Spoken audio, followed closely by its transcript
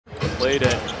Played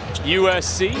at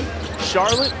USC,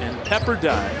 Charlotte, and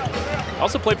Pepperdine.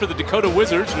 Also played for the Dakota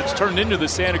Wizards, which turned into the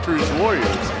Santa Cruz Warriors.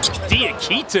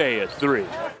 Diakite at 3.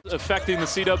 Affecting the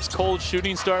C-Dubs' cold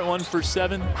shooting start, 1 for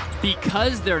 7.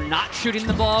 Because they're not shooting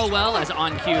the ball well, as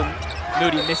on cue,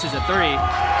 Moody misses a 3.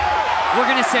 We're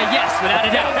going to say yes, without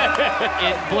a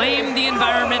doubt. Blame the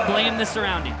environment, blame the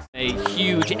surroundings. A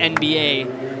huge NBA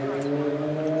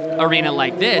arena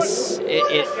like this,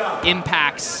 it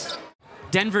impacts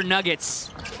Denver Nuggets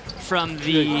from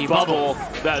the bubble.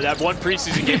 That one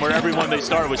preseason game where everyone they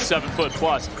started was 7 foot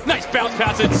plus. Nice bounce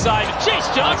pass inside. Chase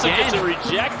Johnson gets it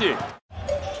rejected.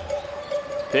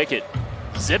 Pickett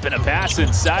zipping a pass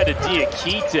inside to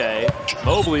Diakite.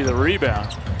 Mobley the rebound.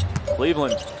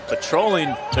 Cleveland patrolling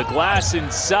the glass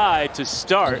inside to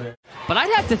start. But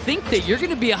I'd have to think that you're going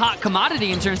to be a hot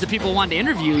commodity in terms of people wanting to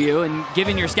interview you and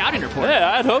giving your scouting report.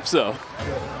 Yeah, I'd hope so.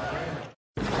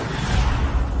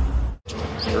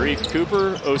 Sharife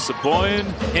Cooper, Osaboyan,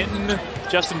 Hinton,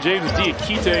 Justin James,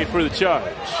 Diakite for the charge.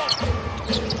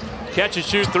 Catch and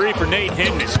shoot 3 for Nate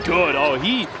Hinton is good. Oh,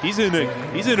 he's in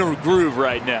a groove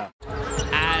right now.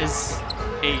 As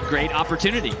a great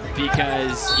opportunity,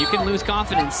 because you can lose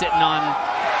confidence sitting on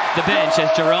the bench as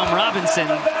Jerome Robinson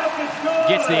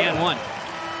gets the and 1.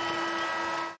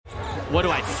 What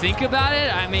do I think about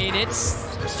it? I mean, it's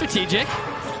strategic,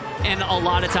 and a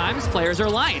lot of times players are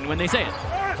lying when they say it.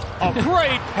 A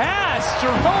great pass.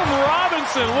 Jerome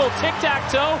Robinson, a little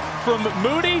tic-tac-toe from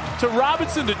Moody to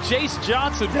Robinson to Jace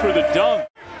Johnson for the dunk.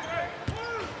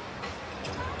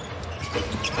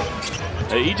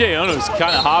 E.J. Ono's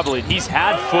kind of hobbling. He's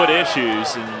had foot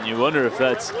issues, and you wonder if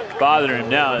that's bothering him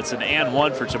now. It's an and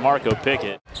 1 for Jamarco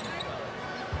Pickett.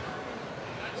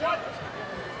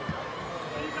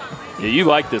 Yeah, you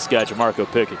like this guy, Jamarco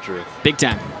Pickett, Drew. Big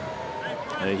time.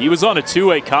 He was on a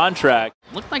 2-way contract.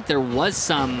 Looked like there was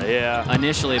some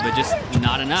initially, but just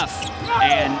not enough.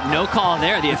 And no call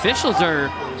there. The officials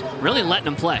are really letting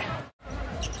him play.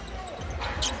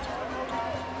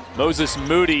 Moses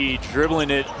Moody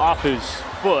dribbling it off his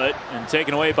foot and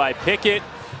taken away by Pickett.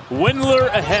 Windler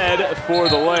ahead for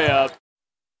the layup.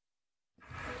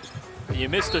 You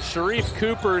missed a Sharife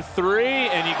Cooper 3,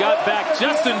 and you got back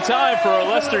just in time for a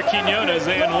Lester Quinones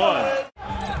and 1.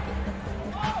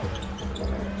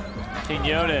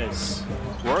 Quinones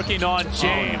working on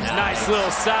James. Nice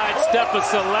little side step of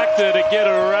Selecta to get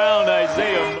around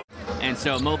Isaiah. And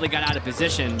so Mobley got out of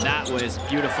position. That was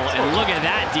beautiful. And look at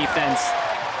that defense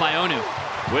by Onu.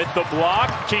 With the block,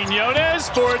 Quinones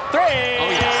for 3. Oh,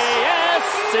 yes.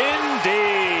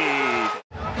 Yes,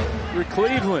 indeed. For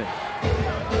Cleveland.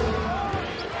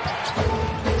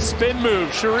 Spin move,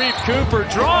 Sharife Cooper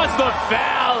draws the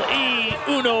foul. Y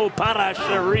uno para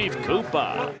Sharife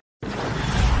Cooper.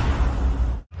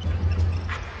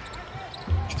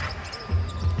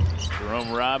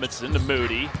 Jerome Robinson to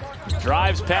Moody.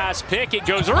 Drives past Pickett,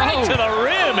 goes right to the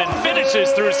rim and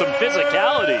finishes through some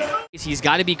physicality. He's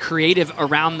got to be creative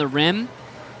around the rim,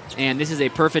 and this is a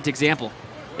perfect example.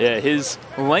 Yeah, his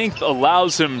length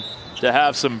allows him to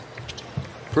have some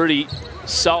pretty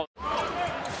solid.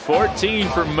 14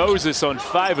 for Moses on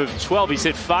 5 of 12. He's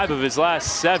hit 5 of his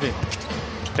last 7.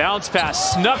 Bounce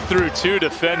pass snuck through 2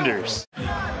 defenders.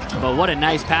 But what a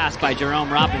nice pass by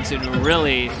Jerome Robinson, who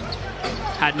really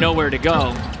had nowhere to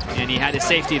go, and he had his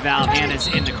safety valve and is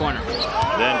in the corner.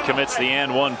 Then commits the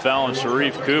and 1 foul on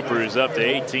Sharife Cooper, who's up to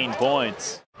 18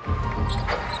 points.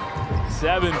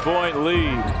 7-point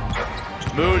lead.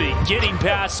 Moody getting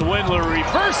past Windler,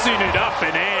 reversing it up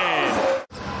and in.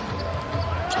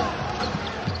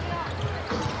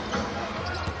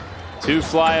 2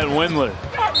 fly on Windler.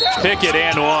 Pickett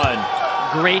and 1.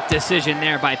 Great decision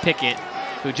there by Pickett,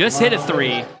 who just hit a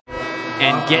 3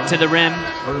 and get to the rim.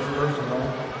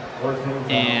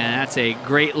 And that's a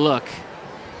great look.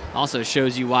 Also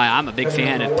shows you why I'm a big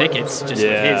fan of Pickett's, just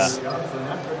with his.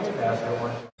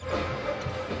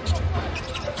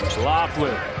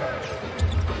 Loeffler.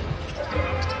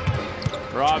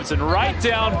 Robinson right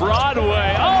down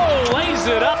Broadway. Oh, lays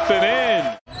it up and in.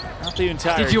 Not the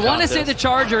entire Did you want to say the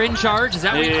charge or in charge? Is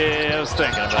that what I was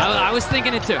thinking about it. I was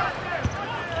thinking it too.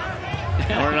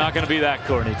 We're not going to be that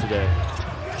corny today.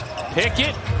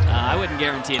 Pickett. I wouldn't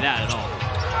guarantee that at all.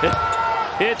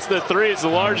 Hits the 3. It's the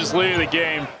largest lead of the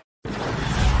game.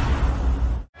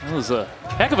 That was a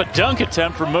heck of a dunk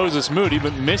attempt for Moses Moody,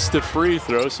 but missed the free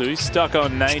throw, so he's stuck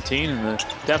on 19, and the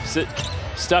deficit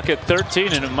stuck at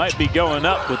 13, and it might be going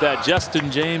up with that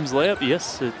Justin James layup.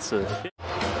 Yes, it's a...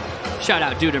 Shout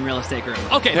out Dudum Real Estate Group.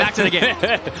 Okay, back to the game.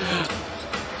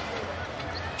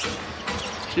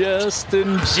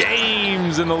 Justin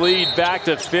James in the lead, back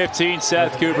to 15.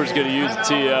 Seth Cooper's going to use the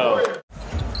TO.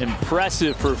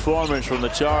 Impressive performance from the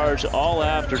Charge all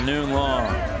afternoon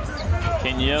long.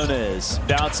 Quinones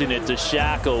bouncing it to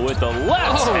Shackle with the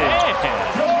left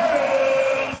hand.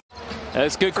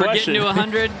 That's a good question. Getting to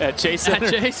 100 at Chase Center.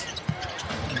 At Chase.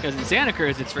 Because in Santa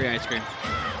Cruz, it's free ice cream.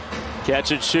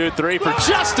 Catch and shoot three for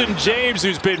Justin James,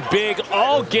 who's been big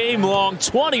all game long.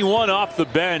 21 off the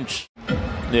bench.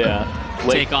 Yeah.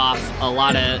 Take off a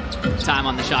lot of time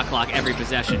on the shot clock every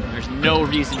possession. There's no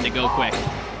reason to go quick.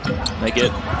 They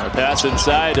get a pass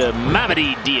inside to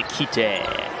Mamadi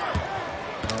Diakite.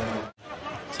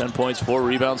 10 points, 4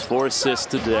 rebounds, 4 assists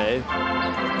today.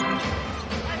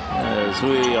 As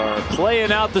we are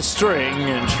playing out the string,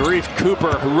 and Sharif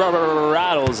Cooper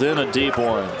rattles in a deep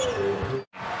one.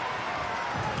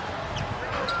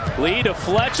 Lead to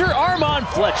Fletcher. Armand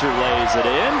Fletcher lays it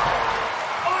in.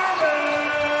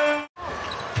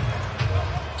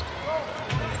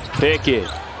 Pickett.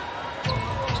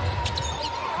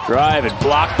 Drive and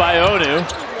blocked by Onu.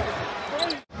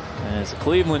 As the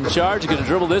Cleveland Charge going to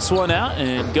dribble this one out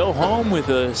and go home with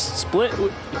a split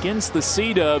against the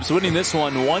Sea-Dubs, winning this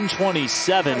one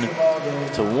 127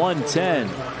 to 110.